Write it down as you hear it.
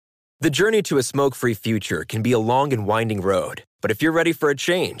The journey to a smoke-free future can be a long and winding road, but if you're ready for a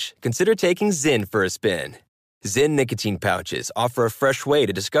change, consider taking Zyn for a spin. Zyn nicotine pouches offer a fresh way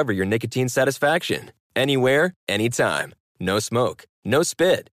to discover your nicotine satisfaction. Anywhere, anytime. No smoke, no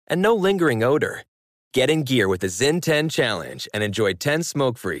spit, and no lingering odor. Get in gear with the Zyn 10 Challenge and enjoy 10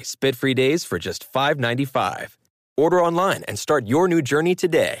 smoke-free, spit-free days for just $5.95. Order online and start your new journey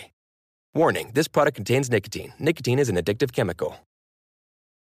today. Warning, this product contains nicotine. Nicotine is an addictive chemical.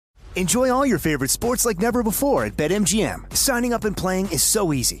 Enjoy all your favorite sports like never before at BetMGM. Signing up and playing is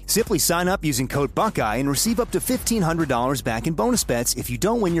so easy. Simply sign up using code Buckeye and receive up to $1,500 back in bonus bets if you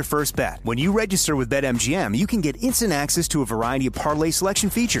don't win your first bet. When you register with BetMGM, you can get instant access to a variety of parlay selection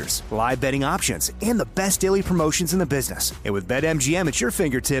features, live betting options, and the best daily promotions in the business. And with BetMGM at your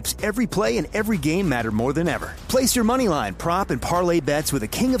fingertips, every play and every game matter more than ever. Place your moneyline, prop, and parlay bets with the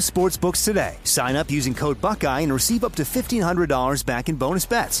king of sportsbooks today. Sign up using code Buckeye and receive up to $1,500 back in bonus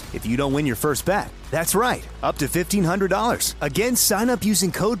bets if you don't win your first bet. That's right, up to $1,500. Again, sign up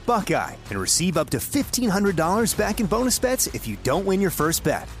using code Buckeye and receive up to $1,500 back in bonus bets if you don't win your first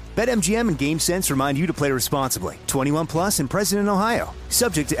bet. BetMGM and GameSense remind you to play responsibly. 21 plus and present in Ohio.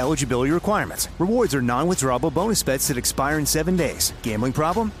 Subject to eligibility requirements. Rewards are non-withdrawable bonus bets that expire in 7 days. Gambling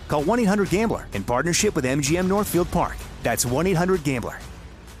problem? Call 1-800-GAMBLER in partnership with MGM Northfield Park. That's 1-800-GAMBLER.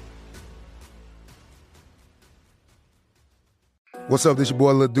 What's up, this your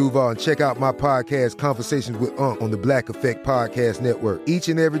boy Lil Duval, and check out my podcast, Conversations with Unc, on the Black Effect Podcast Network. Each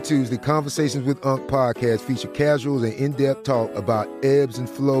and every Tuesday, Conversations with Unc podcast feature casuals and in-depth talk about ebbs and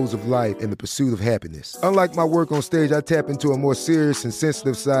flows of life and the pursuit of happiness. Unlike my work on stage, I tap into a more serious and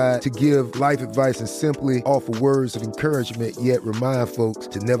sensitive side to give life advice and simply offer words of encouragement, yet remind folks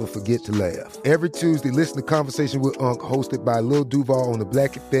to never forget to laugh. Every Tuesday, listen to Conversations with Unc, hosted by Lil Duval on the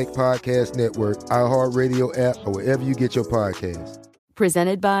Black Effect Podcast Network, iHeartRadio app, or wherever you get your podcasts.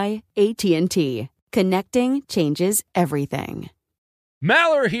 Presented by AT&T. Connecting changes everything.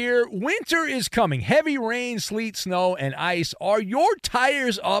 Maller here. Winter is coming. Heavy rain, sleet, snow, and ice. Are your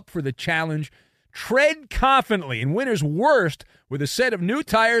tires up for the challenge? Tread confidently in winter's worst with a set of new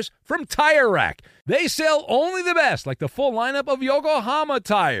tires from Tire Rack. They sell only the best, like the full lineup of Yokohama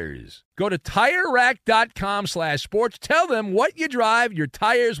tires. Go to TireRack.com/sports. Tell them what you drive. Your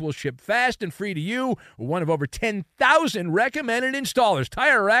tires will ship fast and free to you. One of over 10,000 recommended installers.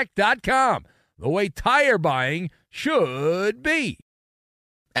 TireRack.com. The way tire buying should be.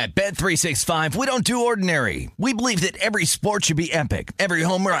 At Bet365, we don't do ordinary. We believe that every sport should be epic. Every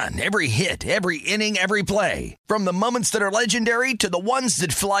home run, every hit, every inning, every play. From the moments that are legendary to the ones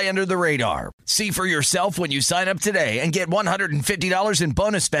that fly under the radar. See for yourself when you sign up today and get $150 in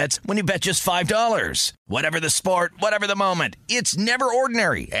bonus bets when you bet just $5. Whatever the sport, whatever the moment, it's never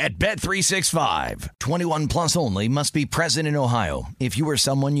ordinary at Bet365. 21 plus only. Must be present in Ohio. If you or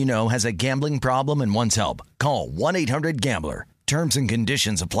someone you know has a gambling problem and wants help, call 1-800-GAMBLER. Terms and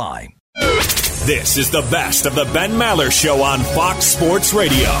conditions apply. This is the best of the Ben Maller Show on Fox Sports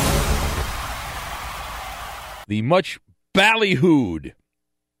Radio. The much ballyhooed.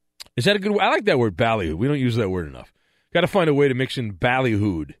 Is that a good word? I like that word, ballyhooed. We don't use that word enough. Got to find a way to mix in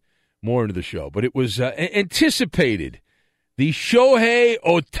ballyhooed more into the show. But it was anticipated. The Shohei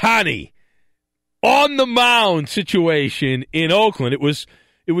Ohtani on the mound situation in Oakland. It was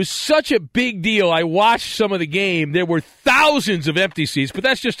such a big deal. I watched some of the game. There were thousands of empty seats, but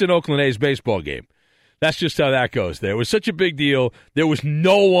that's just an Oakland A's baseball game. That's just how that goes there. It was such a big deal. There was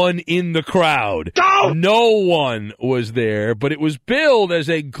no one in the crowd. No one was there, but it was billed as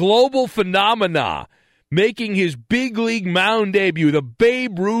a global phenomena, making his big league mound debut, the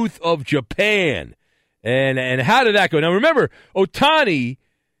Babe Ruth of Japan. And how did that go? Now, remember, Ohtani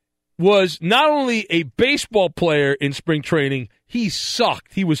was not only a baseball player in spring training, he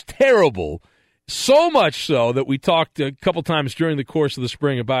sucked. He was terrible. So much so that we talked a couple times during the course of the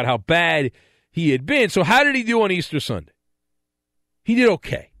spring about how bad he had been. So how did he do on Easter Sunday? He did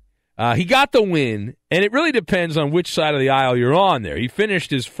okay. He got the win, and it really depends on which side of the aisle you're on there. He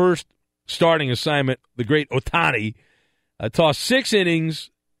finished his first starting assignment, the great Ohtani, tossed 6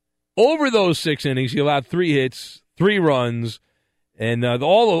 innings. Over those 6 innings, he allowed 3 hits, 3 runs, and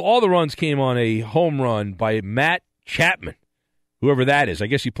all the runs came on a home run by Matt Chapman. Whoever that is. I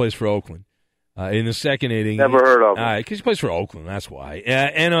guess he plays for Oakland in the second inning. Never heard of him. Because he plays for Oakland, that's why.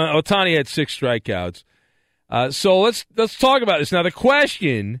 And Ohtani had 6 strikeouts. So let's talk about this. Now, the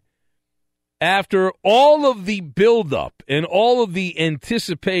question, after all of the buildup and all of the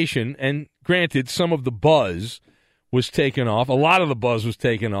anticipation, and granted, some of the buzz was taken off. A lot of the buzz was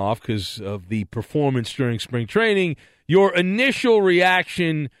taken off because of the performance during spring training. Your initial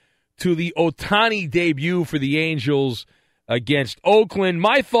reaction to the Ohtani debut for the Angels against Oakland.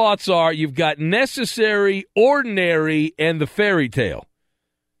 My thoughts are you've got necessary, ordinary, and the fairy tale.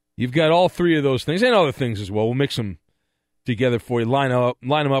 You've got all three of those things and other things as well. We'll mix them together for you, line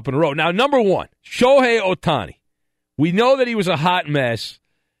them up in a row. Now, number one, Shohei Ohtani. We know that he was a hot mess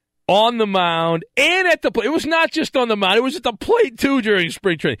on the mound and at the plate. It was not just on the mound. It was at the plate, too, during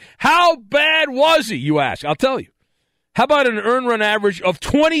spring training. How bad was he, you ask? I'll tell you. How about an earned run average of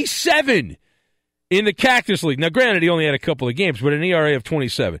 27 in the Cactus League? Now, granted, he only had a couple of games, but an ERA of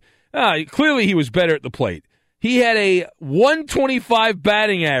 27. Clearly, he was better at the plate. He had a 125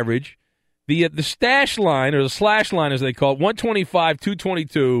 batting average. The stash line, or the slash line as they call it, 125,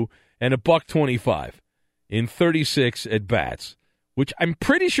 222, and a $125 in 36 at-bats, which I'm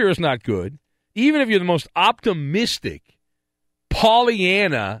pretty sure is not good, even if you're the most optimistic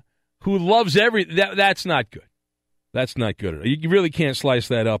Pollyanna who loves that's not good. That's not good. You really can't slice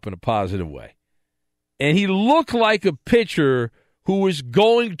that up in a positive way. And he looked like a pitcher who was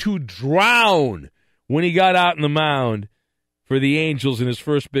going to drown when he got out on the mound for the Angels in his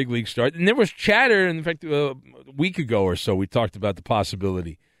first big league start. And there was chatter, in fact, a week ago or so, we talked about the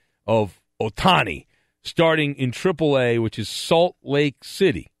possibility of Ohtani starting in AAA, which is Salt Lake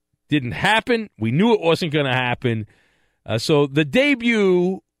City. Didn't happen. We knew it wasn't going to happen. So the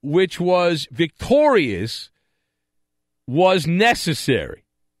debut, which was victorious, was necessary.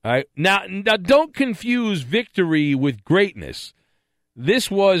 All right? Now, don't confuse victory with greatness.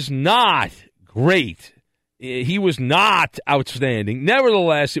 This was not great. He was not outstanding.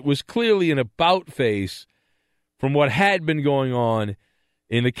 Nevertheless, it was clearly an about face from what had been going on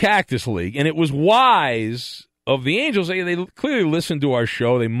in the Cactus League. And it was wise of the Angels. They clearly listened to our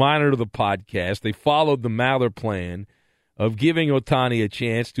show. They monitored the podcast. They followed the Maller plan of giving Ohtani a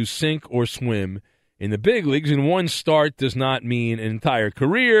chance to sink or swim in the big leagues. And one start does not mean an entire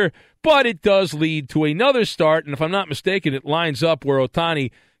career, but it does lead to another start. And if I'm not mistaken, it lines up where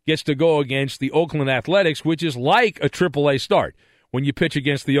Ohtani gets to go against the Oakland Athletics, which is like a AAA start when you pitch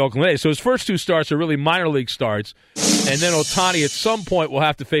against the Oakland A's. So his first two starts are really minor league starts, and then Ohtani at some point will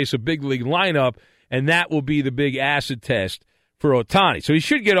have to face a big league lineup, and that will be the big acid test for Ohtani. So he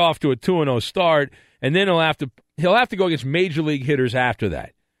should get off to a 2-0 start, and then he'll have to go against major league hitters after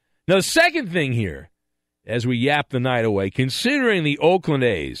that. Now, the second thing here, as we yap the night away, considering the Oakland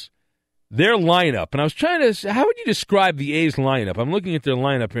A's, their lineup, and I was trying to, how would you describe the A's lineup? I'm looking at their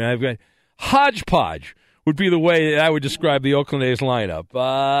lineup here, and I've got hodgepodge would be the way that I would describe the Oakland A's lineup.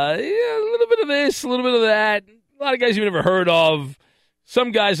 A little bit of this, a little bit of that, a lot of guys you've never heard of,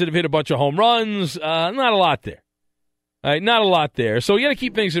 some guys that have hit a bunch of home runs, not a lot there. All right, not a lot there. So you got to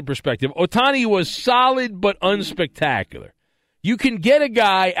keep things in perspective. Ohtani was solid but unspectacular. You can get a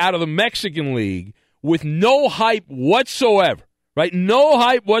guy out of the Mexican League with no hype whatsoever. Right? No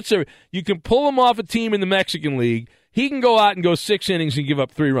hype whatsoever. You can pull him off a team in the Mexican League. He can go out and go 6 innings and give up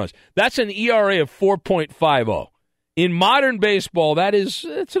 3 runs. That's an ERA of 4.50. In modern baseball, it's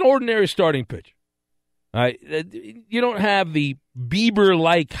an ordinary starting pitch. All right? You don't have the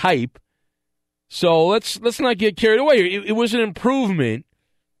Bieber-like hype. So let's not get carried away here. It was an improvement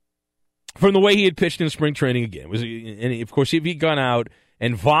from the way he had pitched in spring training again. And of course, if he'd gone out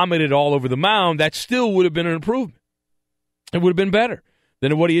and vomited all over the mound, that still would have been an improvement. It would have been better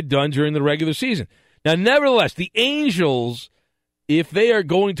than what he had done during the regular season. Now, nevertheless, the Angels, if they are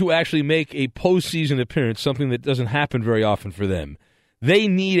going to actually make a postseason appearance, something that doesn't happen very often for them, they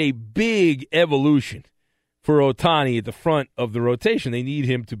need a big evolution for Ohtani at the front of the rotation. They need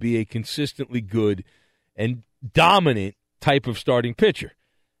him to be a consistently good and dominant type of starting pitcher.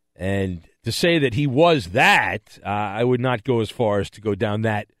 And to say that he was that, I would not go as far as to go down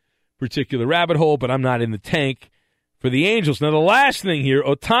that particular rabbit hole, but I'm not in the tank for the Angels. Now, the last thing here,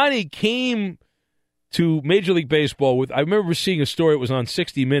 Ohtani came to Major League Baseball with, I remember seeing a story, it was on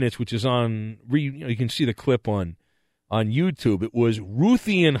 60 Minutes, which is on, you can see the clip on YouTube. It was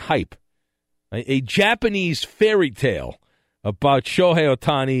Ruthian Hype, a Japanese fairy tale about Shohei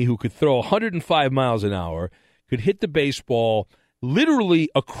Ohtani, who could throw 105 miles an hour, could hit the baseball literally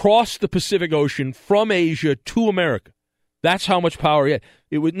across the Pacific Ocean from Asia to America. That's how much power he had.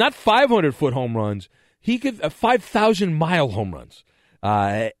 It was not 500-foot home runs. He could 5,000-mile home runs.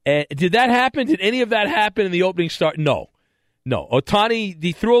 And did that happen? Did any of that happen in the opening start? No. Ohtani,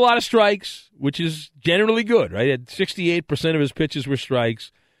 he threw a lot of strikes, which is generally good, right? 68% of his pitches were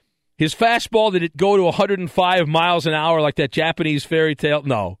strikes. His fastball, did it go to 105 miles an hour like that Japanese fairy tale?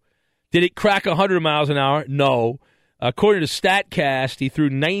 No. Did it crack 100 miles an hour? No. According to StatCast, he threw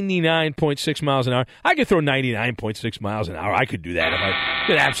 99.6 miles an hour. I could throw 99.6 miles an hour. I could do that. I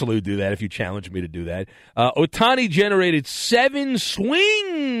could absolutely do that if you challenged me to do that. Ohtani generated 7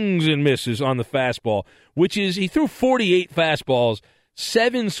 swings and misses on the fastball, which is he threw 48 fastballs,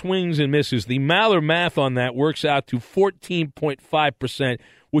 7 swings and misses. The Maller math on that works out to 14.5%,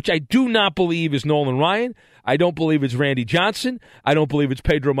 which I do not believe is Nolan Ryan. I don't believe it's Randy Johnson. I don't believe it's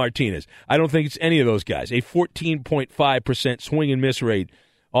Pedro Martinez. I don't think it's any of those guys. A 14.5% swing and miss rate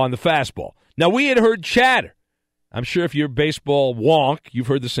on the fastball. Now, we had heard chatter. I'm sure if you're a baseball wonk, you've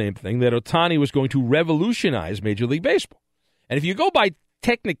heard the same thing, that Ohtani was going to revolutionize Major League Baseball. And if you go by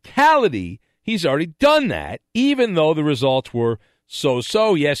technicality, he's already done that, even though the results were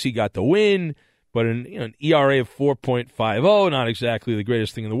so-so. Yes, he got the win, but an ERA of 4.50, not exactly the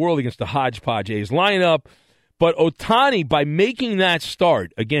greatest thing in the world against the hodgepodge A's lineup. But Ohtani, by making that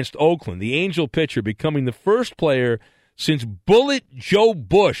start against Oakland, the Angel pitcher becoming the first player since Bullet Joe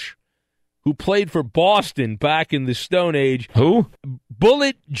Bush, who played for Boston back in the Stone Age. Who?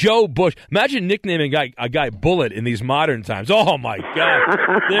 Bullet Joe Bush. Imagine nicknaming a guy Bullet in these modern times. Oh, my God.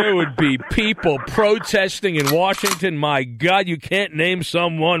 There would be people protesting in Washington. My God, you can't name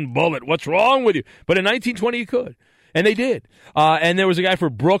someone Bullet. What's wrong with you? But in 1920, you could. And they did. And there was a guy for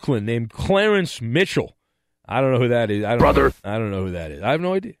Brooklyn named Clarence Mitchell. I don't know who that is. I don't know who that is. I have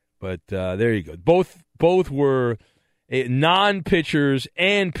no idea. But there you go. Both were non-pitchers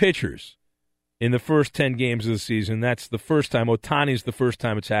and pitchers in the first 10 games of the season. That's the first time. Ohtani's the first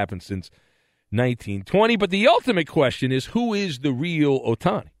time it's happened since 1920. But the ultimate question is, who is the real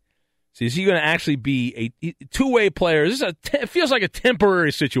Ohtani? See, is he going to actually be a two-way player? It feels like a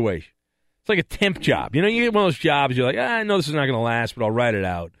temporary situation. It's like a temp job. You get one of those jobs, you're like, I know this is not going to last, but I'll write it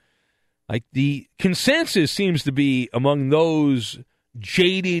out. Like, the consensus seems to be among those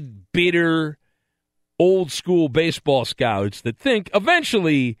jaded, bitter, old-school baseball scouts that think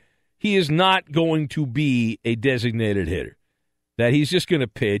eventually he is not going to be a designated hitter, that he's just going to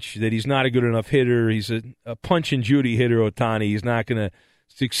pitch, that he's not a good enough hitter. He's a punch-and-Judy hitter, Ohtani. He's not going to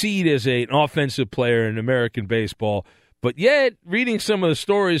succeed as an offensive player in American baseball. But yet, reading some of the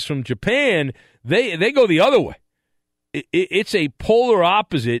stories from Japan, they go the other way. It's a polar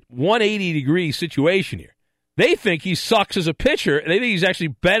opposite 180-degree situation here. They think he sucks as a pitcher, and they think he's actually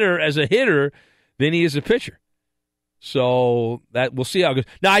better as a hitter than he is a pitcher. So that we'll see how it goes.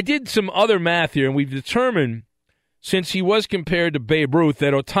 Now, I did some other math here, and we've determined, since he was compared to Babe Ruth,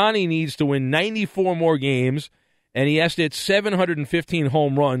 that Ohtani needs to win 94 more games, and he has to hit 715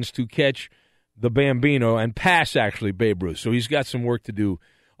 home runs to catch the Bambino and pass, actually, Babe Ruth. So he's got some work to do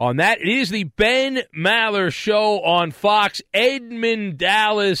on that. It is the Ben Maller Show on Fox. Edmund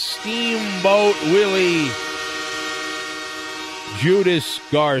Dallas, Steamboat Willie, Judas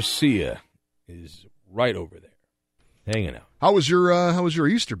Garcia is right over there, hanging out. How was your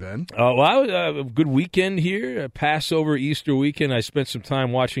Easter, Ben? Well, I was a good weekend here, a Passover Easter weekend. I spent some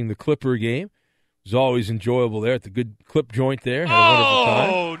time watching the Clipper game. It was always enjoyable there at the good Clip joint there. Had a wonderful time.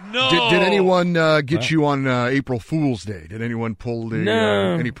 Oh, no. Did anyone get you on April Fool's Day? Did anyone pull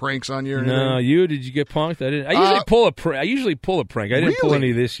any pranks on you? Or no, did you get punked? I didn't. I usually pull a prank. I didn't pull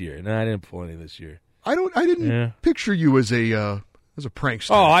any this year. No, I didn't pull any this year. I didn't picture you as a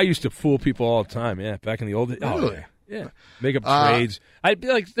prankster. Oh, I used to fool people all the time. Yeah, back in the old days. Really? Oh, yeah. Make up trades. I'd be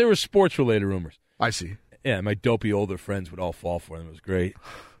like, there were sports related rumors. I see. Yeah, my dopey older friends would all fall for them. It was great.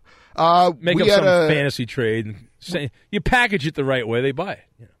 Make up some fantasy trade and say you package it the right way, they buy it.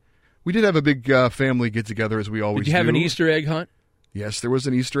 Yeah. We did have a big family get together, as we always do. Did you have an Easter egg hunt? Yes, there was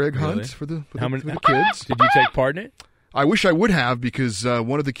an Easter egg hunt for the kids. Did you take part in it? I wish I would have, because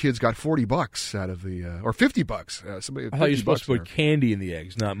one of the kids got $40 out of the or $50. Somebody I thought you were supposed to put candy in the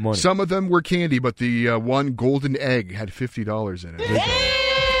eggs, not money. Some of them were candy, but the one golden egg had $50 in it.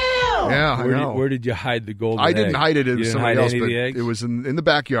 Yeah, I know. Where did you hide the golden egg? I didn't hide it. It was somebody else, but the eggs? It was in the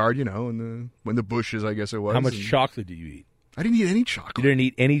backyard, when the bushes, I guess it was. How much chocolate did you eat? I didn't eat any chocolate. You didn't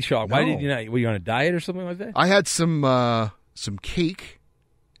eat any chocolate? No. Why did you not? Were you on a diet or something like that? I had some cake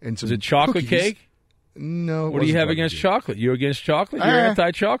and some Was it chocolate cookies. Cake? No. What do you have against chocolate? You're against chocolate? You're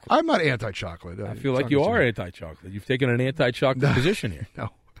anti-chocolate? I'm not anti-chocolate. I feel like you are anti-chocolate. You've taken an anti-chocolate position here. No.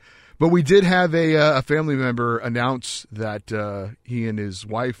 But we did have a family member announce that he and his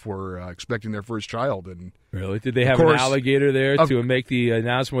wife were expecting their first child. And really? Did they have an alligator there to make the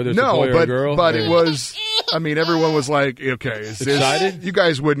announcement whether it's a boy or a girl? But it was, everyone was like, okay, excited? You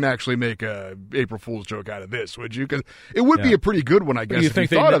guys wouldn't actually make a April Fool's joke out of this, would you? Because it would be a pretty good one, I guess, if you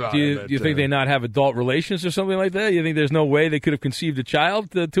thought about it. Do you think they not have adult relations or something like that? You think there's no way they could have conceived a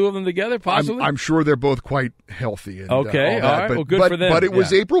child, the two of them together, possibly? I'm sure they're both quite healthy. And, okay, all right. But, well, good for them. But it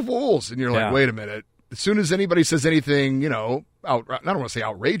was April Fool's, and you're like, wait a minute. As soon as anybody says anything, I don't want to say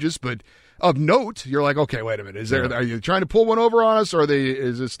outrageous, but of note, you're like, okay, wait a minute. Are you trying to pull one over on us, or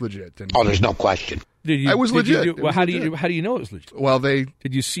is this legit? And there's no question. It was legit. How do you know it was legit? Well, did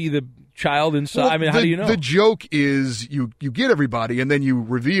you see the child inside? Well, how do you know? The joke is you get everybody, and then you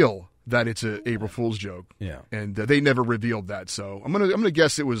reveal that it's a April Fool's joke. Yeah, and they never revealed that. So I'm gonna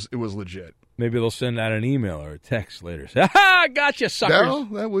guess it was legit. Maybe they'll send out an email or a text later. Say, "Ha, gotcha, suckers!" No,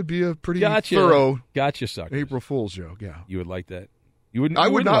 that would be a pretty thorough gotcha, suckers. April Fool's joke. Yeah, you would like that. You wouldn't. I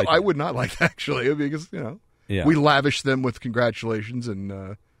would not. Like I would not like that, actually, because we lavish them with congratulations and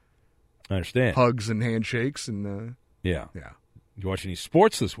I understand hugs and handshakes and yeah. You watch any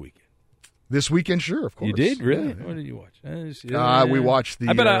sports this weekend? This weekend, sure, of course. You did, really? Yeah. What did you watch? We watched the.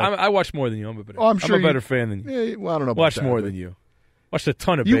 I bet I watched more than you. I'm a better fan than you. Yeah, well, I don't know. Watched more than you. Watched a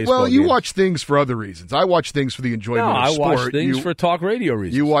ton of baseball. Well, you games. watch things for other reasons. I watch things for the enjoyment of sport. I watch things for talk radio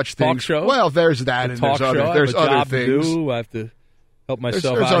reasons. You watch things. Talk show. Well, there's that, and there's other things. I have to help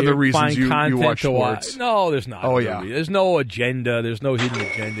myself there's out other here. reasons Find you content watch to sports. Watch. No, there's not. Oh, yeah. There's no agenda. There's no hidden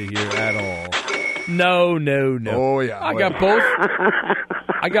agenda here at all. No. Oh, yeah. I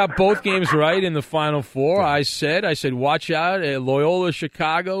got both games right in the Final Four. I said, watch out. Loyola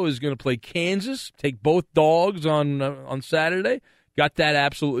Chicago is going to play Kansas. Take both dogs on Saturday. Got that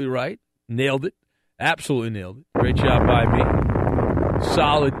absolutely right. Nailed it. Absolutely nailed it. Great job by me.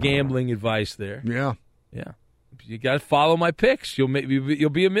 Solid gambling advice there. Yeah. You got to follow my picks. You'll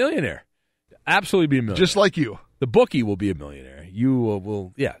be a millionaire. Absolutely be a millionaire. Just like you. The bookie will be a millionaire. You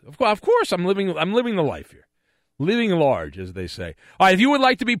will. Yeah. Of course. I'm living the life here. Living large, as they say. All right, if you would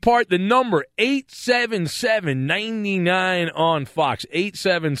like to be part, the number 877-99 on Fox.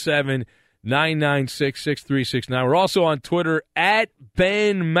 877-996-6369. We're also on Twitter at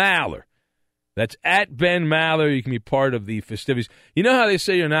Ben Maller. That's at Ben Maller. You can be part of the festivities. You know how they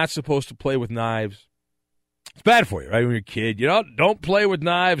say you're not supposed to play with knives? It's bad for you, right? When you're a kid, don't play with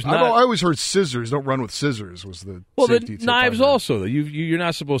knives. I always heard scissors. Don't run with scissors was the safety tip. Knives also, though. You're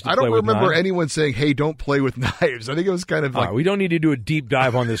not supposed to play with knives. I don't remember anyone saying, hey, don't play with knives. I think it was kind of like... All right, we don't need to do a deep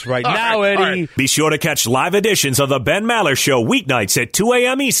dive on this right now, Eddie. Right. Be sure to catch live editions of the Ben Maller Show weeknights at 2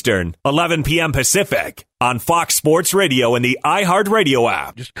 a.m. Eastern, 11 p.m. Pacific on Fox Sports Radio and the iHeartRadio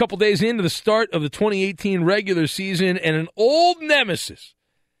app. Just a couple days into the start of the 2018 regular season, and an old nemesis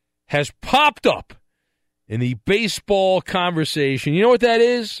has popped up in the baseball conversation. You know what that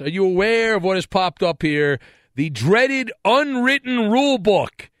is? Are you aware of what has popped up here? The dreaded unwritten rule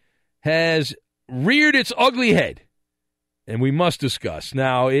book has reared its ugly head, and we must discuss.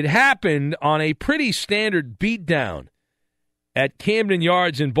 Now, it happened on a pretty standard beatdown at Camden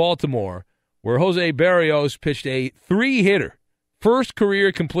Yards in Baltimore, where Jose Berrios pitched a 3-hitter, first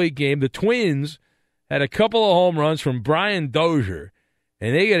career complete game. The Twins had a couple of home runs from Brian Dozier,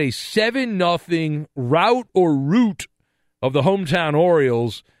 and they got a 7-0 rout of the hometown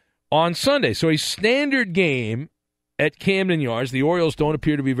Orioles on Sunday. So a standard game at Camden Yards. The Orioles don't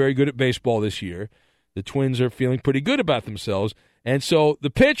appear to be very good at baseball this year. The Twins are feeling pretty good about themselves. And so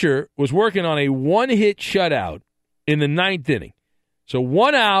the pitcher was working on a 1-hit shutout in the 9th inning. So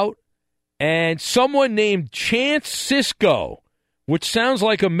 1 out, and someone named Chance Sisco, which sounds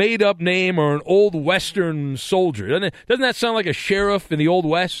like a made-up name or an old Western soldier. Doesn't that sound like a sheriff in the Old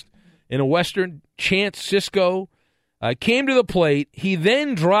West, in a Western? Chance Sisco came to the plate. He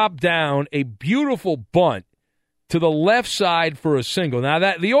then dropped down a beautiful bunt to the left side for a single.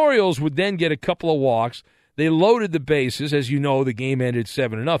 Now, the Orioles would then get a couple of walks. They loaded the bases. As you know, the game ended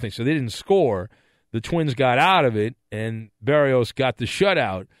 7-0, so they didn't score. The Twins got out of it, and Berrios got the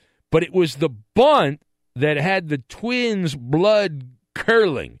shutout. But it was the bunt that had the Twins' blood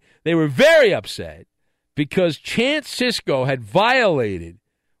curling. They were very upset because Chance Sisco had violated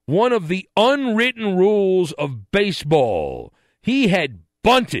one of the unwritten rules of baseball. He had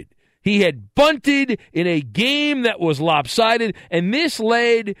bunted. He had bunted in a game that was lopsided, and this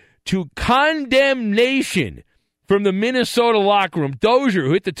led to condemnation from the Minnesota locker room. Dozier,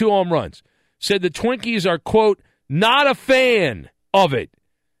 who hit the 2 home runs, said the Twinkies are, quote, not a fan of it.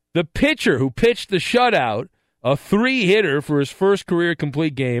 The pitcher who pitched the shutout, a 3-hitter for his first career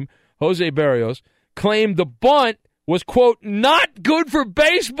complete game, Jose Berrios, claimed the bunt was, quote, not good for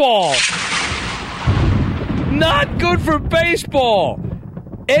baseball. Not good for baseball.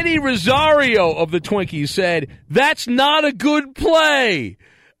 Eddie Rosario of the Twinkies said, that's not a good play.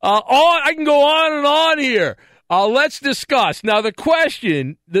 I can go on and on here. Let's discuss. Now, the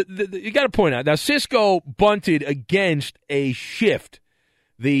question, you got to point out, now Sisco bunted against a shift.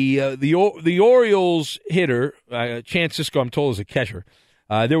 The Orioles hitter, Chance Sisco, I'm told, is a catcher.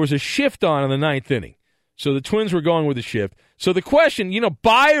 There was a shift on in the 9th inning. So the Twins were going with the shift. So the question,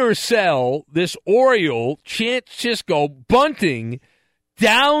 buy or sell this Oriole, Chance Sisco, bunting,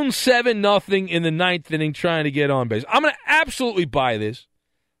 down 7-0 in the ninth inning, trying to get on base. I'm going to absolutely buy this.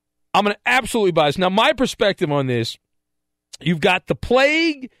 Now, my perspective on this, you've got the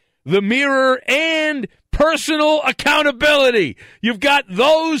plague, the mirror, and personal accountability. You've got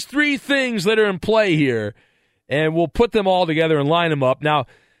those three things that are in play here, and we'll put them all together and line them up. Now,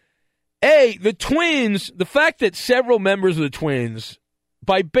 the Twins, the fact that several members of the Twins,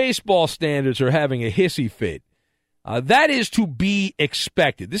 by baseball standards, are having a hissy fit, that is to be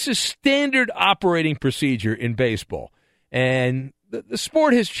expected. This is standard operating procedure in baseball. And the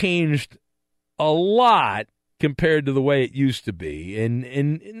sport has changed a lot compared to the way it used to be.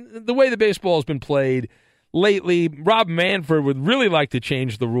 And the way the baseball has been played lately, Rob Manfred would really like to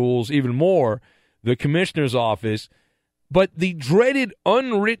change the rules even more, the commissioner's office. But the dreaded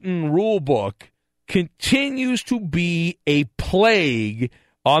unwritten rule book continues to be a plague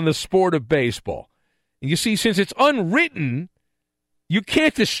on the sport of baseball. And you see, since it's unwritten, you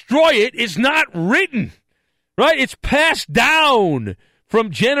can't destroy it. It's not written, right? It's passed down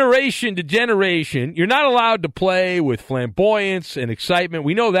from generation to generation. You're not allowed to play with flamboyance and excitement.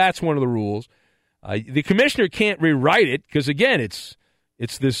 We know that's one of the rules. The commissioner can't rewrite it because, again, it's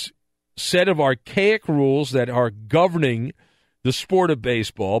this set of archaic rules that are governing the sport of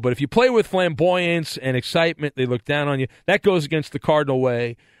baseball. But if you play with flamboyance and excitement, they look down on you. That goes against the Cardinal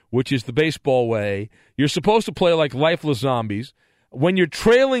way, which is the baseball way. You're supposed to play like lifeless zombies. When you're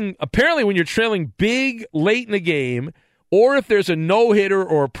trailing big late in the game, or if there's a no-hitter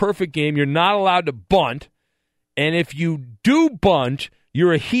or a perfect game, you're not allowed to bunt. And if you do bunt,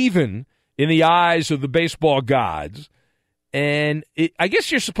 you're a heathen in the eyes of the baseball gods. And I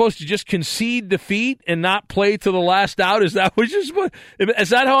guess you're supposed to just concede defeat and not play to the last out. Is that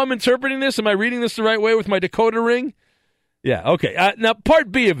how I'm interpreting this? Am I reading this the right way with my decoder ring? Yeah, okay. Now,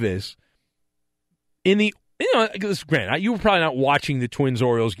 part B of this, granted, you were probably not watching the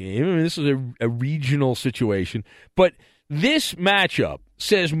Twins-Orioles game. I mean, this is a regional situation. But this matchup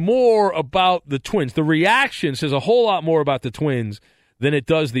says more about the Twins. The reaction says a whole lot more about the Twins than it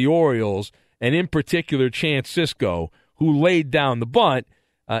does the Orioles, and in particular, Chance Sisco, who laid down the bunt.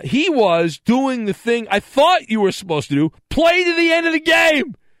 He was doing the thing I thought you were supposed to do, play to the end of the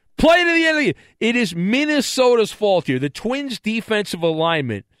game. Play to the end of the game. It is Minnesota's fault here. The Twins' defensive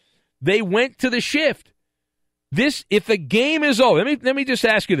alignment, they went to the shift. If the game is over, let me just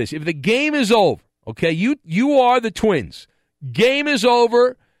ask you this. If the game is over, okay, you are the Twins. Game is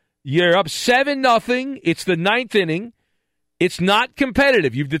over. You're up 7-0. It's the ninth inning. It's not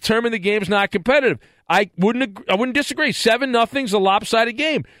competitive. You've determined the game's not competitive. I wouldn't disagree. 7-0 is a lopsided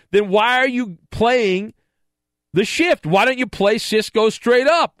game. Then why are you playing the shift? Why don't you play Sisco straight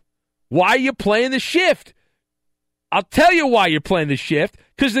up? Why are you playing the shift? I'll tell you why you're playing the shift.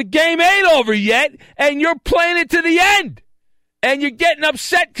 Because the game ain't over yet, and you're playing it to the end. And you're getting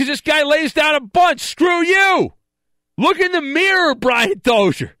upset because this guy lays down a bunt. Screw you. Look in the mirror, Brian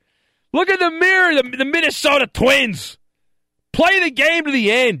Dozier. Look in the mirror, the Minnesota Twins. Play the game to the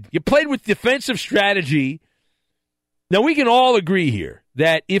end. You played with defensive strategy. Now, we can all agree here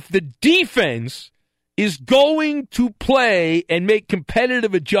that if the defense is going to play and make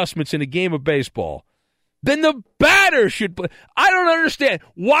competitive adjustments in a game of baseball, then the batter should play. I don't understand.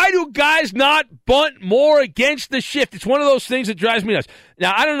 Why do guys not bunt more against the shift? It's one of those things that drives me nuts.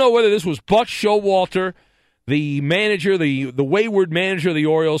 Now, I don't know whether this was Buck Showalter, the manager, the wayward manager of the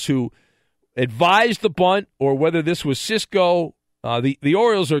Orioles, who advised the bunt, or whether this was Sisco. The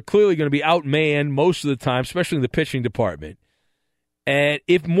Orioles are clearly going to be outmanned most of the time, especially in the pitching department. And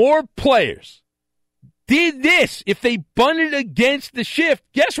if more players did this, if they bunted against the shift,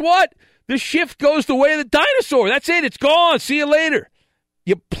 guess what? The shift goes the way of the dinosaur. That's it. It's gone. See you later.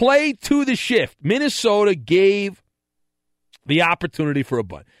 You play to the shift. Minnesota gave the opportunity for a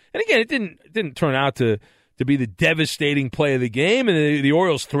bunt. And again, it didn't turn out to be the devastating play of the game, and the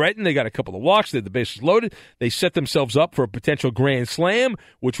Orioles threatened. They got a couple of walks. They had the bases loaded. They set themselves up for a potential grand slam,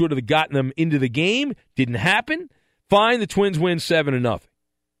 which would have gotten them into the game. Didn't happen. Fine, the Twins win 7-0.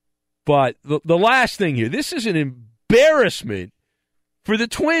 But the last thing here, this is an embarrassment for the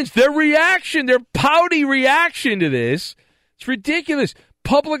Twins. Their reaction, their pouty reaction to this, it's ridiculous.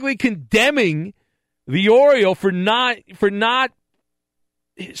 Publicly condemning the Oriole for not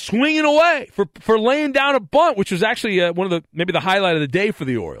swinging away, for laying down a bunt, which was actually maybe the highlight of the day for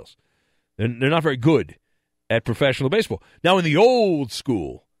the Orioles. They're not very good at professional baseball. Now, in the old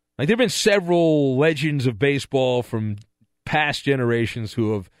school, there have been several legends of baseball from past generations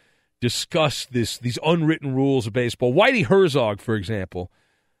who have discussed these unwritten rules of baseball. Whitey Herzog, for example,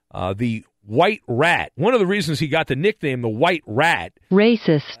 the White Rat. One of the reasons he got the nickname, the White Rat,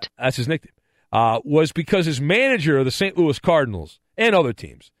 racist, that's his nickname, was because his manager of the St. Louis Cardinals and other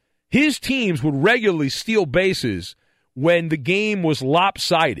teams, his teams would regularly steal bases when the game was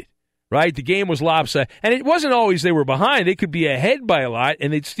lopsided, right? The game was lopsided. And it wasn't always they were behind. They could be ahead by a lot,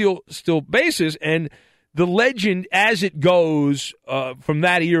 and they'd steal bases. And the legend, as it goes from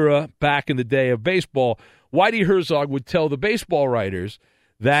that era back in the day of baseball, Whitey Herzog would tell the baseball writers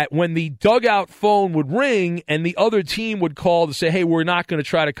that when the dugout phone would ring and the other team would call to say, hey, we're not going to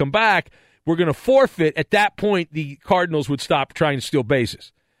try to come back, we're going to forfeit, at that point the Cardinals would stop trying to steal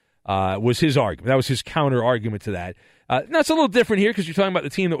bases, was his argument. That was his counter-argument to that. Now, it's a little different here because you're talking about the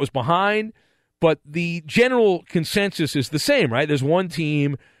team that was behind, but the general consensus is the same, right? There's one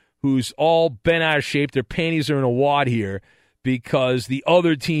team who's all bent out of shape. Their panties are in a wad here because the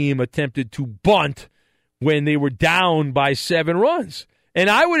other team attempted to bunt when they were down by 7 runs. And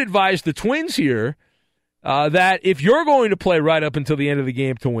I would advise the Twins here that if you're going to play right up until the end of the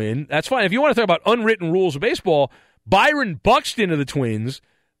game to win, that's fine. If you want to talk about unwritten rules of baseball, Byron Buxton of the Twins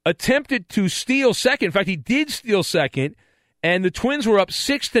attempted to steal second. In fact, he did steal second, and the Twins were up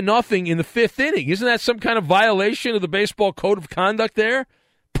 6-0 in the 5th inning. Isn't that some kind of violation of the baseball code of conduct there?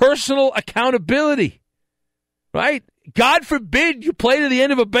 Personal accountability, right? God forbid you play to the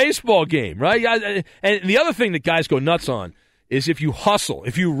end of a baseball game, right? And the other thing that guys go nuts on is if you hustle,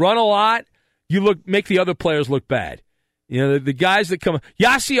 if you run a lot, you make the other players look bad. You know, the guys that come,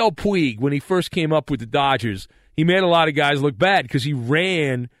 Yasiel Puig, when he first came up with the Dodgers, he made a lot of guys look bad because he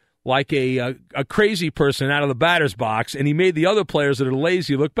ran like a crazy person out of the batter's box, and he made the other players that are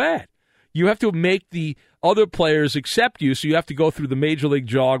lazy look bad. You have to make the other players accept you, so you have to go through the major league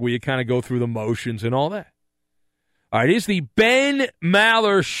jog where you kind of go through the motions and all that. All right, it's the Ben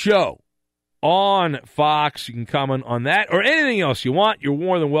Maller Show on Fox. You can comment on that or anything else you want. You're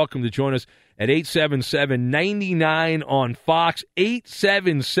more than welcome to join us at 877-99 on Fox,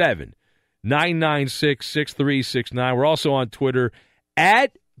 877-996-6369. We're also on Twitter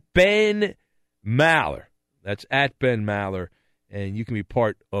at Ben Maller. That's at Ben Maller. And you can be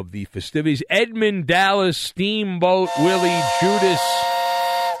part of the festivities. Edmund Dallas, Steamboat Willie, Judas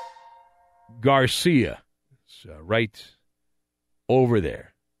Garcia. It's right over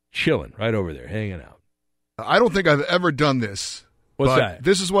there. Chilling, right over there, hanging out. I don't think I've ever done this. What's but that?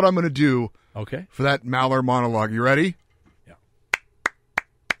 This is what I'm going to do for that Maller monologue. You ready? Yeah.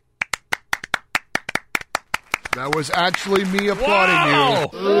 That was actually me applauding Wow!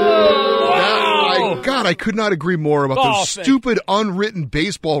 you. God, I could not agree more about those stupid unwritten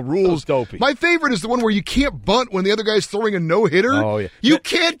baseball rules. My favorite is the one where you can't bunt when the other guy's throwing a no-hitter. Oh, yeah. You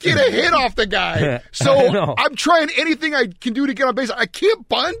can't get a hit off the guy. So I'm trying anything I can do to get on base. I can't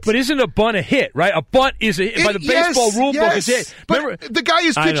bunt. But isn't a bunt a hit, right? A bunt is a hit. By the baseball rule book, is hit. But the guy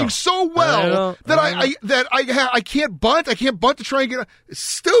is pitching so well that I can't bunt. I can't bunt to try and get it's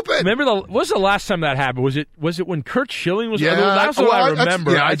stupid. Remember, what was the last time that happened? Was it when Curt Schilling was? Yeah, that's what I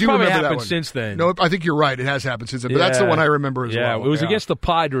remember. I do remember that one. Since then. No, I think you're right. It has happened since then. But that's the one I remember as well. Yeah, it was against the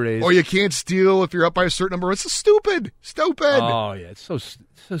Padres. Or you can't steal if you're up by a certain number. It's stupid. Oh, yeah. It's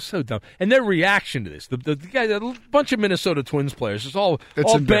so dumb. And their reaction to this, the guy, a bunch of Minnesota Twins players, it's all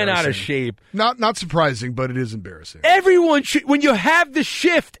bent out of shape. Not surprising, but it is embarrassing. Everyone should, when you have the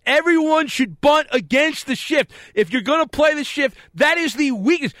shift, everyone should bunt against the shift. If you're going to play the shift, that is the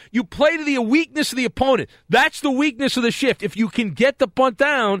weakness. You play to the weakness of the opponent. That's the weakness of the shift. If you can get the bunt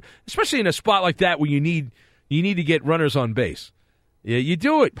down, especially in a spot like that where you need to get runners on base. Yeah, you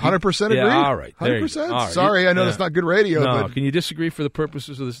do it. 100% agree. Yeah, all right. 100%. All right. Sorry, I know that's not good radio. No, but can you disagree for the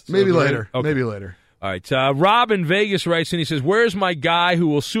purposes of this? Maybe later. Okay. Maybe later. All right. Rob in Vegas writes in. He says, "Where's my guy who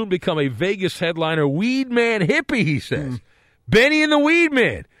will soon become a Vegas headliner, Weed Man Hippie?" He says, Benny and the Weed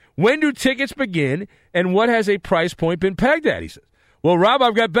Man. When do tickets begin, and what has a price point been pegged at? He says. Well, Rob,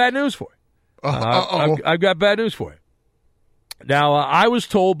 I've got bad news for you. I've got bad news for you. Now, I was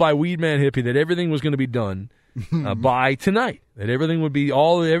told by Weed Man Hippie that everything was going to be done by tonight. That everything would be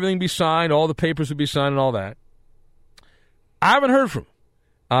everything be signed, all the papers would be signed, and all that. I haven't heard from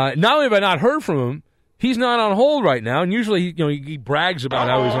him. Not only have I not heard from him, he's not on hold right now. And usually, he brags about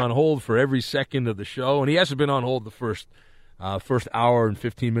how he's on hold for every second of the show, and he hasn't been on hold the first hour and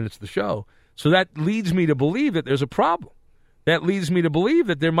 15 minutes of the show. So that leads me to believe that there's a problem. That leads me to believe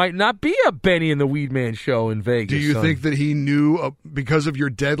that there might not be a Benny and the Weed Man show in Vegas. Do you think that he knew because of your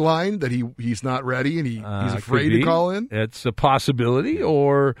deadline that he's not ready and he's afraid to call in? It's a possibility.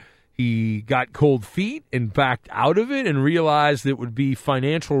 Or he got cold feet and backed out of it and realized it would be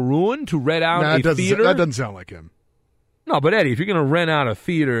financial ruin to rent out a theater. That doesn't sound like him. No, but Eddie, if you're going to rent out a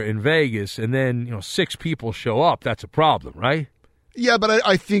theater in Vegas and then 6 people show up, that's a problem, right? Yeah, but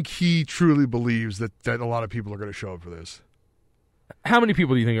I think he truly believes that a lot of people are going to show up for this. How many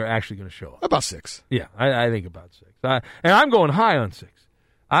people do you think are actually going to show up? About 6. Yeah, I think about 6. And I'm going high on 6.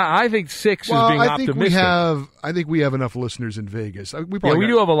 I think 6 is being optimistic. I think we have enough listeners in Vegas. We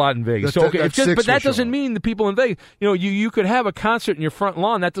do have a lot in Vegas. But that doesn't mean the people in Vegas. You could have a concert in your front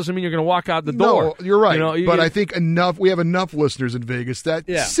lawn. That doesn't mean you're going to walk out the door. No, you're right. I think we have enough listeners in Vegas that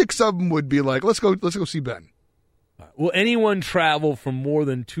 6 of them would be like, let's go see Ben. Will anyone travel from more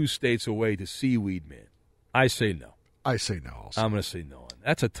than 2 states away to see Weedman? I say no. I say no also. I'm going to say no.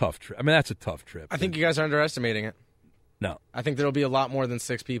 That's a tough trip. That's a tough trip. I think you guys are underestimating it. No. I think there'll be a lot more than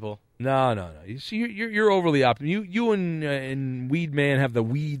 6 people. No. You see, you're overly optimistic. You and Weedman have the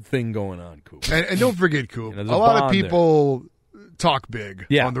weed thing going on, Coop. And don't forget, Coop, a lot of people talk big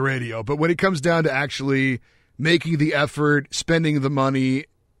on the radio, but when it comes down to actually making the effort, spending the money,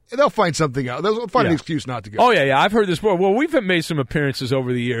 they'll find something out. They'll find an excuse not to go. Oh, yeah. I've heard this before. Well, we've made some appearances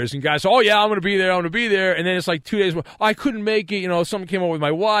over the years, and guys, I'm going to be there. And then it's like 2 days, I couldn't make it. Someone came over with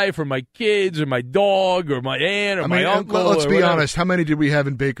my wife or my kids or my dog or my aunt or my uncle. Let's be honest. How many did we have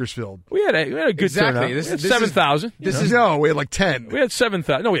in Bakersfield? We had a good turnout. We had 7,000. No, we had like 10. We had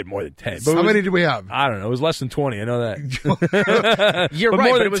 7,000. No, we had more than 10. How many did we have? I don't know. It was less than 20. I know that. You're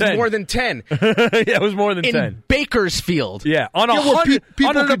right, but it was more than 10. Yeah, it was more than 10. In Bakersfield. Yeah. On 100.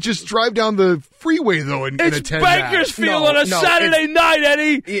 People could just drive down the freeway, though, in a 10 It's Bakersfield on a Saturday night,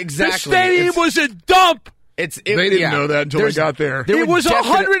 Eddie. Exactly. The stadium was a dump. They didn't know that until they got there. It was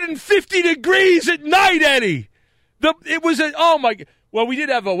 150 degrees at night, Eddie. It was oh my God. Well, we did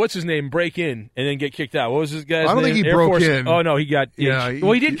have what's his name break in and then get kicked out. What was his guy's name? I don't think he broke in. Oh no, he got. Yeah,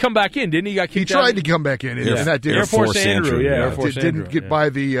 he did come back in, didn't he? He got kicked out. He tried to come back in, and that didn't. Air Force Andrew. Yeah, Air Force Andrew. Didn't get by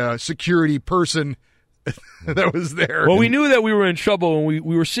the security person that was there. Well, we knew that we were in trouble when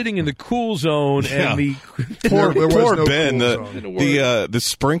we were sitting in the cool zone, and the poor Ben. The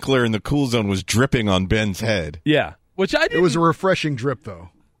sprinkler in the cool zone was dripping on Ben's head. Yeah, which I didn't. It was a refreshing drip, though.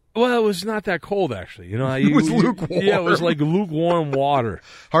 Well, it was not that cold, actually. It was lukewarm. Yeah, it was like lukewarm water.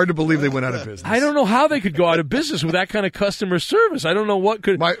 Hard to believe they went out of business. I don't know how they could go out of business with that kind of customer service. I don't know what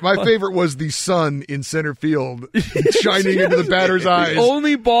could. My favorite was the sun in center field shining into the batter's eyes. The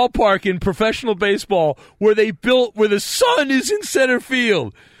only ballpark in professional baseball where the sun is in center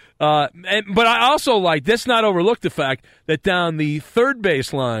field. But I also let's not overlook the fact that down the third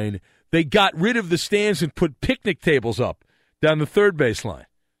base line, they got rid of the stands and put picnic tables up down the third base line.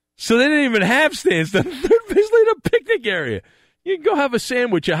 So they didn't even have stands down the third base line, a picnic area. You can go have a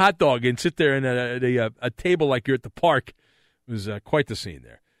sandwich, a hot dog, and sit there at a table like you're at the park. It was quite the scene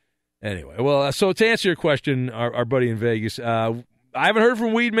there. Anyway, well, so to answer your question, our buddy in Vegas, I haven't heard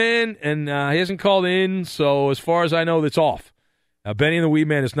from Weedman, and he hasn't called in, so as far as I know, that's off. Benny and the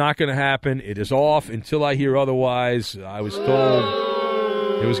Weedman is not going to happen. It is off until I hear otherwise. I was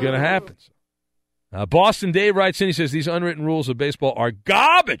told it was going to happen. Boston Dave writes in, he says, these unwritten rules of baseball are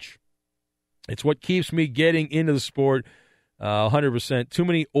garbage. It's what keeps me getting into the sport 100%. Too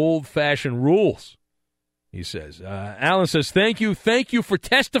many old-fashioned rules, he says. Alan says, thank you for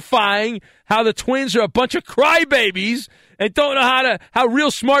testifying how the Twins are a bunch of crybabies and don't know how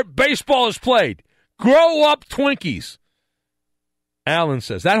real smart baseball is played. Grow up, Twinkies. Alan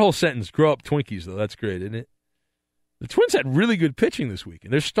says, that whole sentence, grow up, Twinkies, though, that's great, isn't it? The Twins had really good pitching this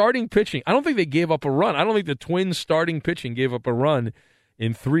weekend. Their starting pitching, I don't think they gave up a run. I don't think the Twins' starting pitching gave up a run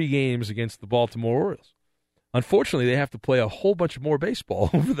in 3 games against the Baltimore Orioles. Unfortunately, they have to play a whole bunch more baseball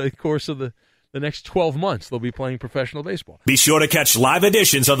over the course of the next 12 months. They'll be playing professional baseball. Be sure to catch live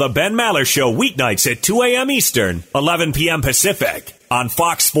editions of The Ben Maller Show weeknights at 2 a.m. Eastern, 11 p.m. Pacific on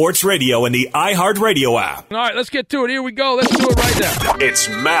Fox Sports Radio and the iHeartRadio app. All right, let's get to it. Here we go. Let's do it right now. It's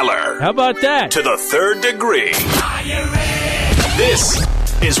Maller. How about that? To the third degree. Are you ready? This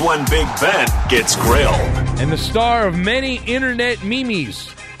is when Big Ben gets grilled. And the star of many internet memes,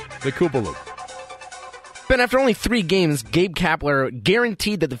 the Koopaloop. Ben, after only 3 games, Gabe Kapler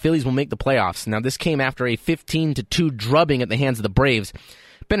guaranteed that the Phillies will make the playoffs. Now, this came after a 15-2 drubbing at the hands of the Braves.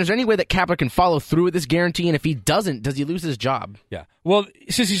 Ben, is there any way that Kapler can follow through with this guarantee? And if he doesn't, does he lose his job? Yeah. Well,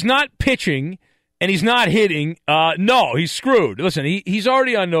 since he's not pitching and he's not hitting, no, he's screwed. Listen, he's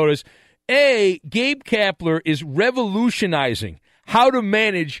already on notice. Gabe Kapler is revolutionizing how to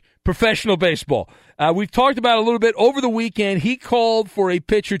manage professional baseball. We've talked about it a little bit over the weekend. He called for a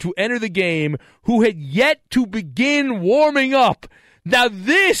pitcher to enter the game who had yet to begin warming up. Now,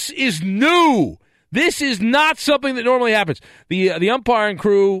 this is new. This is not something that normally happens. The umpiring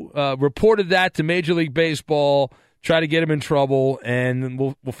crew reported that to Major League Baseball, try to get him in trouble, and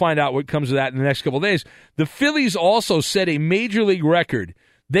we'll find out what comes of that in the next couple of days. The Phillies also set a Major League record.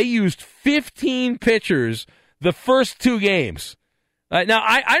 They used 15 pitchers the first 2 games. Now,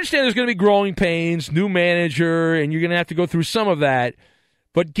 I understand there's going to be growing pains, new manager, and you're going to have to go through some of that.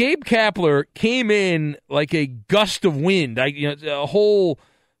 But Gabe Kapler came in like a gust of wind, a whole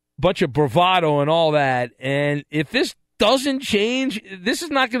bunch of bravado and all that. And if this doesn't change, this is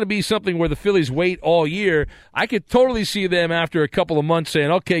not going to be something where the Phillies wait all year. I could totally see them after a couple of months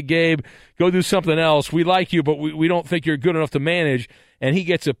saying, okay, Gabe, go do something else. We like you, but we don't think you're good enough to manage. And he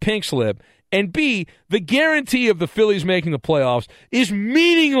gets a pink slip. And B, the guarantee of the Phillies making the playoffs is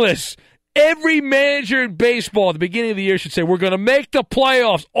meaningless. Every manager in baseball at the beginning of the year should say, we're going to make the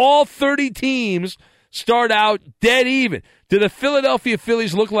playoffs. All 30 teams start out dead even. Do the Philadelphia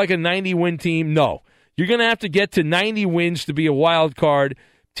Phillies look like a 90-win team? No. You're going to have to get to 90 wins to be a wild card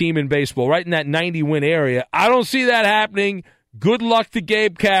team in baseball, right in that 90-win area. I don't see that happening. Good luck to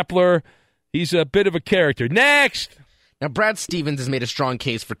Gabe Kapler. He's a bit of a character. Next! Now, Brad Stevens has made a strong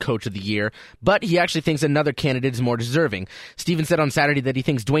case for Coach of the Year, but he actually thinks another candidate is more deserving. Stevens said on Saturday that he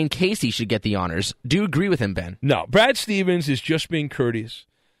thinks Dwayne Casey should get the honors. Do you agree with him, Ben? No. Brad Stevens is just being courteous.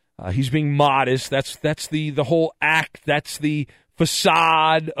 He's being modest. That's the whole act. That's the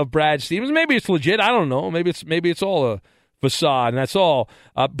facade of Brad Stevens. Maybe it's legit. I don't know. Maybe it's all a facade, and that's all.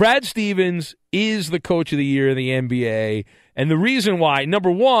 Brad Stevens is the Coach of the Year in the NBA. And the reason why,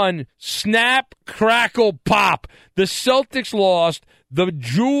 number one, snap, crackle, pop. The Celtics lost the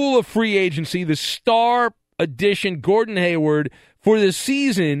jewel of free agency, the star addition, Gordon Hayward, for the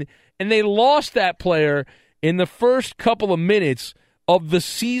season, and they lost that player in the first couple of minutes of the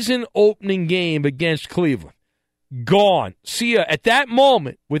season opening game against Cleveland. Gone. See ya. At that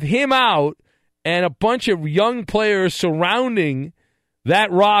moment, with him out and a bunch of young players surrounding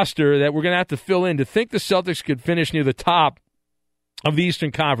that roster that we're going to have to fill in, to think the Celtics could finish near the top of the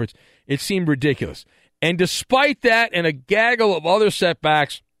Eastern Conference, it seemed ridiculous. And despite that and a gaggle of other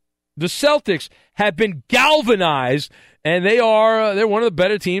setbacks, the Celtics have been galvanized, and they're one of the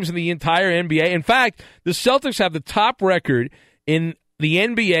better teams in the entire NBA. In fact, the Celtics have the top record in the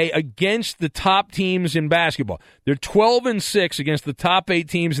NBA against the top teams in basketball. They're 12-6 against the top 8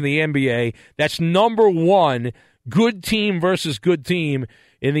 teams in the NBA. That's number one, good team versus good team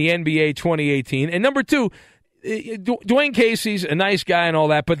in the NBA 2018. And number two, Dwayne Casey's a nice guy and all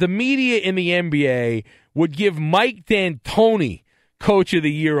that, but the media in the NBA would give Mike D'Antoni Coach of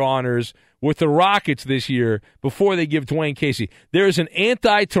the Year honors with the Rockets this year before they give Dwayne Casey. There's an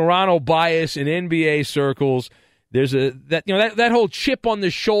anti-Toronto bias in NBA circles. There's that whole chip on the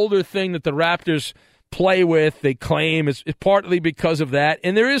shoulder thing that the Raptors play with, they claim, is partly because of that,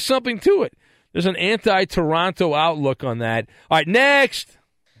 and there is something to it. There's an anti-Toronto outlook on that. All right, next.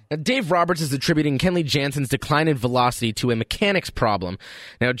 Now, Dave Roberts is attributing Kenley Jansen's decline in velocity to a mechanics problem.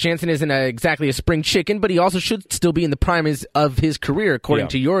 Now, Jansen isn't exactly a spring chicken, but he also should still be in the prime of his career, according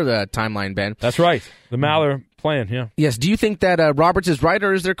to your timeline, Ben. That's right. The Maller plan, yeah. Yes. Do you think that Roberts is right,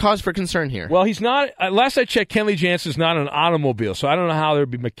 or is there cause for concern here? Well, he's not. Last I checked, Kenley Jansen's not an automobile, so I don't know how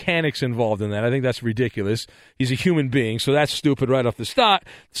there'd be mechanics involved in that. I think that's ridiculous. He's a human being, so that's stupid right off the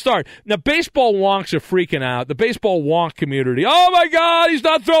start. Now, baseball wonks are freaking out. The baseball wonk community. Oh, my God, he's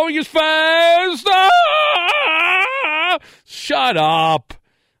not throwing his fast. Ah! Shut up.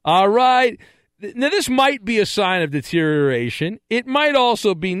 All right. Now, this might be a sign of deterioration. It might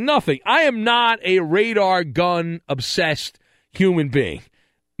also be nothing. I am not a radar gun-obsessed human being.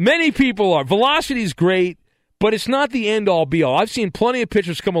 Many people are. Velocity is great, but it's not the end-all, be-all. I've seen plenty of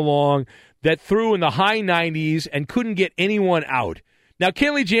pitchers come along that threw in the high 90s and couldn't get anyone out. Now,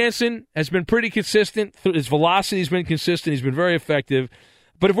 Kenley Jansen has been pretty consistent. His velocity has been consistent. He's been very effective.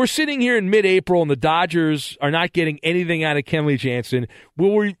 But if we're sitting here in mid-April and the Dodgers are not getting anything out of Kenley Jansen,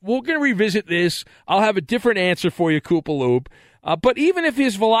 we're going to revisit this. I'll have a different answer for you, Koopaloop. But even if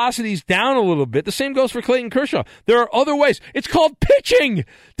his velocity's down a little bit, the same goes for Clayton Kershaw. There are other ways. It's called pitching.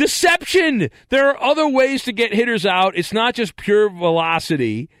 Deception. There are other ways to get hitters out. It's not just pure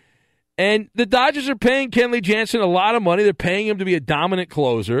velocity. And the Dodgers are paying Kenley Jansen a lot of money. They're paying him to be a dominant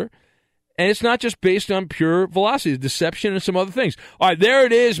closer. And it's not just based on pure velocity, deception and some other things. All right, there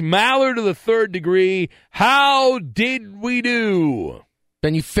it is. Maller to the third degree. How did we do?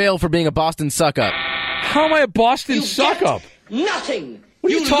 Ben, you fail for being a Boston suck-up. How am I a Boston suck-up? Nothing.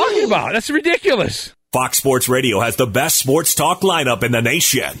 What are you talking about? That's ridiculous. Fox Sports Radio has the best sports talk lineup in the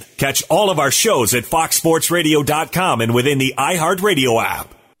nation. Catch all of our shows at foxsportsradio.com and within the iHeartRadio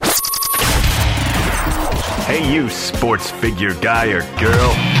app. Hey, you sports figure guy or girl.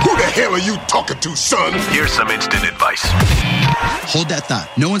 Who the hell are you talking to, son? Here's some instant advice. Hold that thought.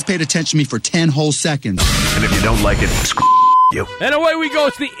 No one's paid attention to me for 10 whole seconds. And if you don't like it, screw you. And away we go.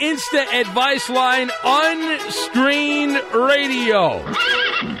 It's the instant advice line on Screen Radio.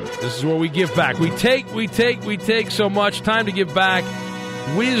 This is where we give back. We take so much. Time to give back.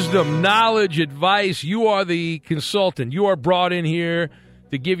 Wisdom, knowledge, advice. You are the consultant. You are brought in here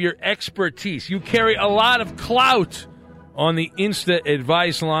to give your expertise. You carry a lot of clout on the Insta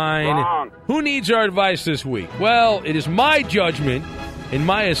advice line. Wrong. Who needs our advice this week? Well, it is my judgment and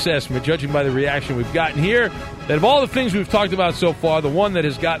my assessment, judging by the reaction we've gotten here, that of all the things we've talked about so far, the one that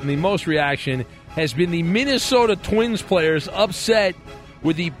has gotten the most reaction has been the Minnesota Twins players upset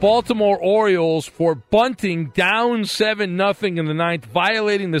with the Baltimore Orioles for bunting down 7-0 in the ninth,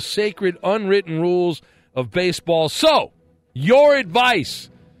 violating the sacred unwritten rules of baseball. So, your advice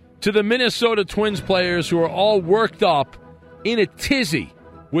to the Minnesota Twins players who are all worked up in a tizzy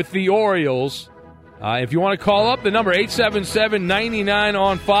with the Orioles. If you want to call up, the number 877-99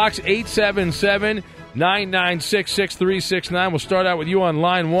 on Fox, 877-996-6369. We'll start out with you on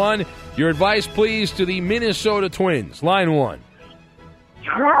line one. Your advice, please, to the Minnesota Twins. Line one.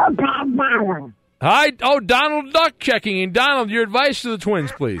 Hi. Oh, Donald Duck checking in. Donald, your advice to the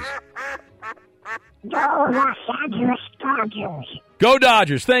Twins, please. Go Los Angeles Dodgers. Go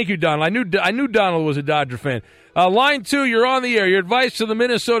Dodgers. Thank you, Donald. I knew Donald was a Dodger fan. Line two, you're on the air. Your advice to the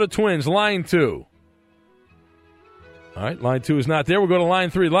Minnesota Twins. Line two. All right, line two is not there. We'll go to line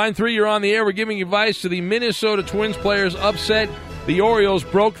three. Line three, you're on the air. We're giving advice to the Minnesota Twins players upset. The Orioles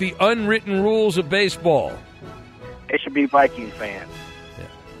broke the unwritten rules of baseball. They should be Vikings fans.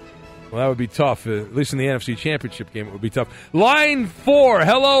 Well, that would be tough. At least in the NFC Championship game, it would be tough. Line four.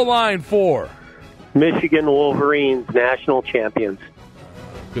 Hello, line four. Michigan Wolverines, national champions.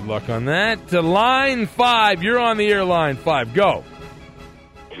 Good luck on that. Line five. You're on the air, line five. Go.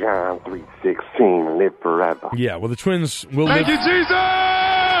 John 3:16, live forever. Yeah, well, the Twins will Thank you,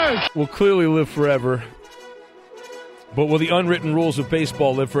 Jesus! Will clearly live forever. But will the unwritten rules of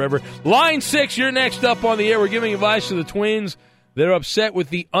baseball live forever? Line six, you're next up on the air. We're giving advice to the Twins. They're upset with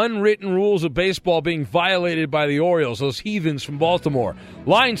the unwritten rules of baseball being violated by the Orioles, those heathens from Baltimore.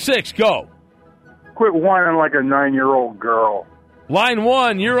 Line six, go. Quit whining like a 9-year-old girl. Line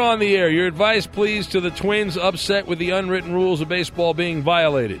one, you're on the air. Your advice, please, to the Twins upset with the unwritten rules of baseball being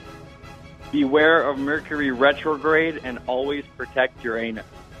violated. Beware of Mercury retrograde and always protect your anus.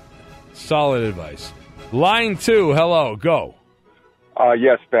 Solid advice. Line two, hello, go.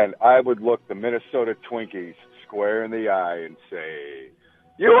 Yes, Ben. I would look the Minnesota Twinkies square in the eye and say,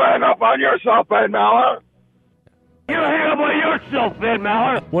 "You hang up on yourself, Ben Maller. You hang up on yourself, Ben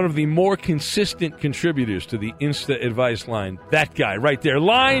Maller." One of the more consistent contributors to the Insta advice line. That guy right there.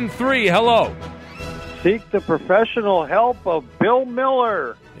 Line three, hello. Seek the professional help of Bill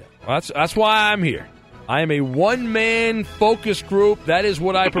Miller. Yeah, well, that's why I'm here. I am a one-man focus group. That is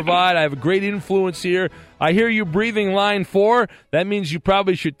what I provide. I have a great influence here. I hear you breathing line four. That means you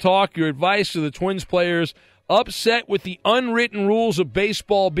probably should talk. Your advice to the Twins players upset with the unwritten rules of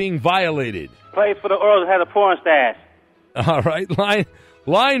baseball being violated. Play for the Orioles, had a porn stash. All right,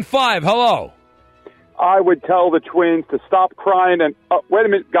 line five, hello. I would tell the Twins to stop crying and, wait a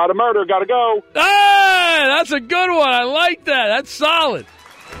minute, got a murder, got to go. Hey, that's a good one. I like that. That's solid.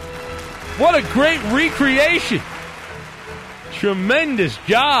 What a great recreation. Tremendous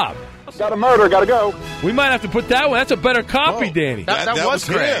job. Got a murder, got to go. We might have to put that one. That's a better copy, Danny. That was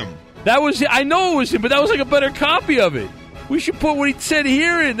great. That was, I know it was him, but that was like a better copy of it. We should put what he said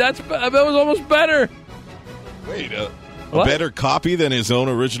here in. That was almost better. Wait, a better copy than his own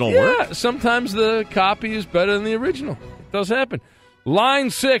original work? Yeah, sometimes the copy is better than the original. It does happen.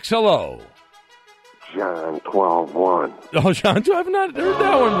 Line six, hello. John 12:1. Oh, John, I have not heard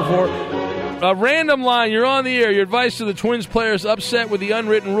that one before. A random line, you're on the air. Your advice to the Twins players upset with the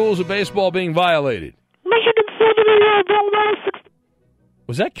unwritten rules of baseball being violated. Michigan 70.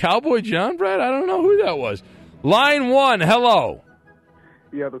 Was that Cowboy John, Brad? I don't know who that was. Line one, hello.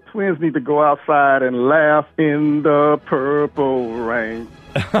 Yeah, the Twins need to go outside and laugh in the purple rain.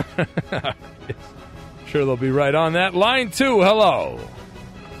 Sure, they'll be right on that. Line two, hello.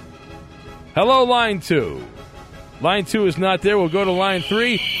 Hello, line two. Line two is not there. We'll go to line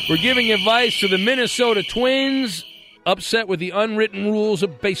three. We're giving advice to the Minnesota Twins upset with the unwritten rules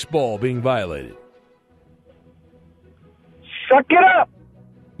of baseball being violated. Suck it up.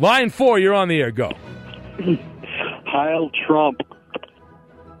 Line four, you're on the air. Go. Heil Trump.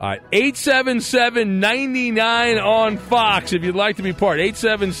 All right, 877-99 on Fox if you'd like to be part.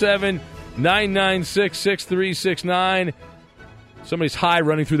 877-996-6369. Somebody's high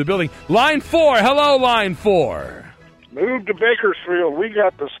running through the building. Line four. Hello, line four. Move to Bakersfield. We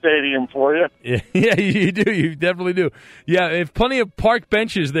got the stadium for you. Yeah, you do. You definitely do. Yeah, if plenty of park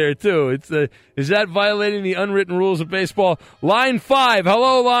benches there, too. Is that violating the unwritten rules of baseball? Line five.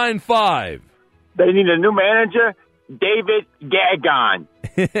 Hello, line five. They need a new manager, David Gagon.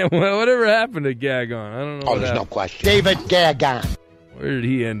 Well, whatever happened to Gagon? I don't know. Oh, there's no question. David Gagon. Where did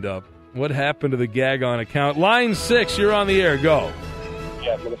he end up? What happened to the Gagon account? Line 6, you're on the air. Go.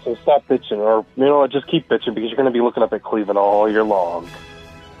 Yeah, Minnesota, stop bitching. Or, just keep bitching because you're going to be looking up at Cleveland all year long.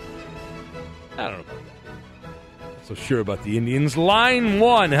 I don't know. Not so sure about the Indians. Line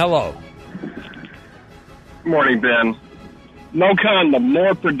 1, hello. Morning, Ben. No condom,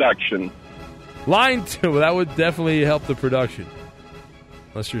 more production. Line 2, that would definitely help the production.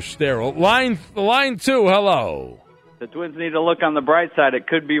 Unless you're sterile. Line 2, hello. The Twins need to look on the bright side. It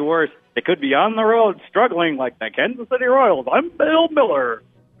could be worse. They could be on the road struggling like the Kansas City Royals. I'm Bill Miller.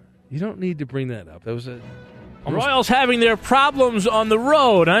 You don't need to bring that up. That was Royals having their problems on the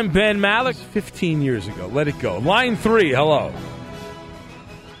road. I'm Ben Maller. 15 years ago. Let it go. Line 3, hello.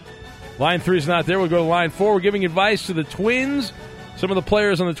 Line 3 is not there. We'll go to line 4. We're giving advice to the Twins. Some of the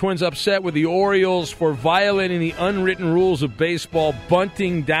players on the Twins upset with the Orioles for violating the unwritten rules of baseball,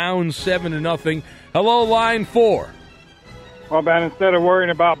 bunting down 7-0. Hello, line 4. Well, Ben, instead of worrying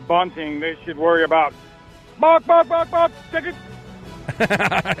about bunting, they should worry about bark, bark, bark, bark, take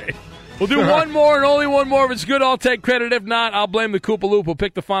it. We'll do one more and only one more. If it's good, I'll take credit. If not, I'll blame the Koopa Loop. We'll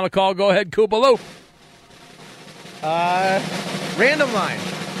pick the final call. Go ahead, Koopa Loop. Random line.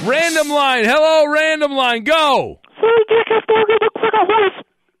 Random line. Hello, random line. Go.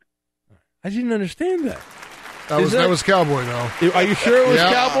 I didn't understand that. That was Cowboy, though. Are you sure it was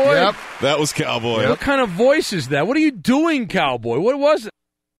Cowboy? Yep. That was Cowboy. What kind of voice is that? What are you doing, Cowboy? What was it?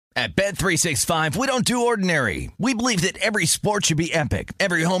 At Bet365, we don't do ordinary. We believe that every sport should be epic.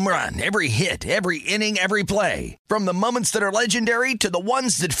 Every home run, every hit, every inning, every play. From the moments that are legendary to the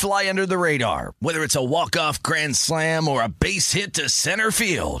ones that fly under the radar. Whether it's a walk-off grand slam or a base hit to center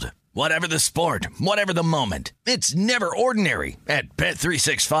field. Whatever the sport, whatever the moment, it's never ordinary at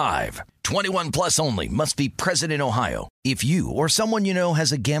Bet365. 21 plus only. Must be present in Ohio. If you or someone you know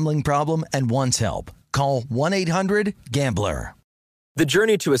has a gambling problem and wants help, call 1-800-GAMBLER. The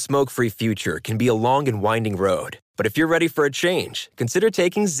journey to a smoke-free future can be a long and winding road. But if you're ready for a change, consider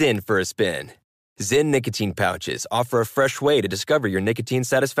taking Zyn for a spin. Zyn nicotine pouches offer a fresh way to discover your nicotine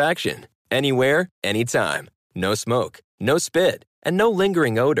satisfaction. Anywhere, anytime. No smoke, no spit, and no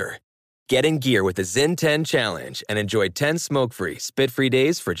lingering odor. Get in gear with the Zyn 10 Challenge and enjoy 10 smoke-free, spit-free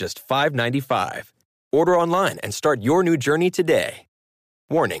days for just $5.95. Order online and start your new journey today.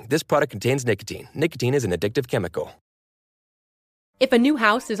 Warning, this product contains nicotine. Nicotine is an addictive chemical. If a new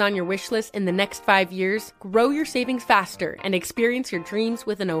house is on your wish list in the next 5 years, grow your savings faster and experience your dreams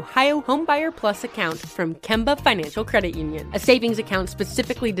with an Ohio Homebuyer Plus account from Kemba Financial Credit Union. A savings account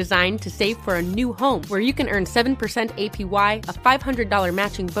specifically designed to save for a new home where you can earn 7% APY, a $500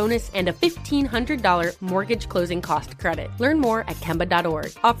 matching bonus, and a $1,500 mortgage closing cost credit. Learn more at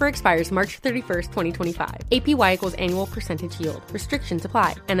Kemba.org. Offer expires March 31st, 2025. APY equals annual percentage yield. Restrictions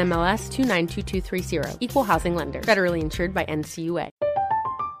apply. NMLS 292230. Equal housing lender. Federally insured by NCUA.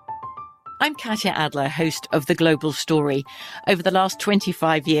 I'm Katya Adler, host of The Global Story. Over the last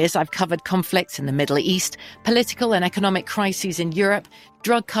 25 years, I've covered conflicts in the Middle East, political and economic crises in Europe,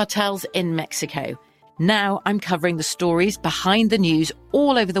 drug cartels in Mexico. Now I'm covering the stories behind the news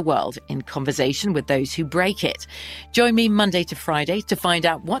all over the world in conversation with those who break it. Join me Monday to Friday to find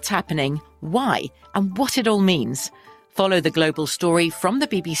out what's happening, why, and what it all means. Follow The Global Story from the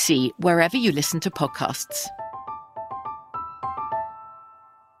BBC wherever you listen to podcasts.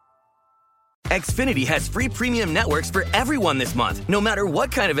 Xfinity has free premium networks for everyone this month, no matter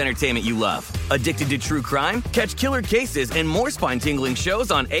what kind of entertainment you love. Addicted to true crime? Catch killer cases and more spine-tingling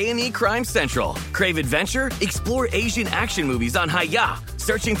shows on A&E Crime Central. Crave adventure? Explore Asian action movies on Hi-YAH.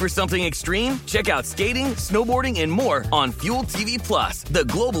 Searching for something extreme? Check out skating, snowboarding, and more on Fuel TV Plus, the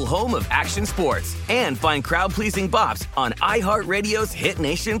global home of action sports. And find crowd-pleasing bops on iHeartRadio's Hit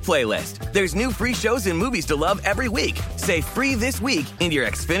Nation playlist. There's new free shows and movies to love every week. Say free this week in your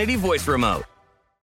Xfinity voice remote.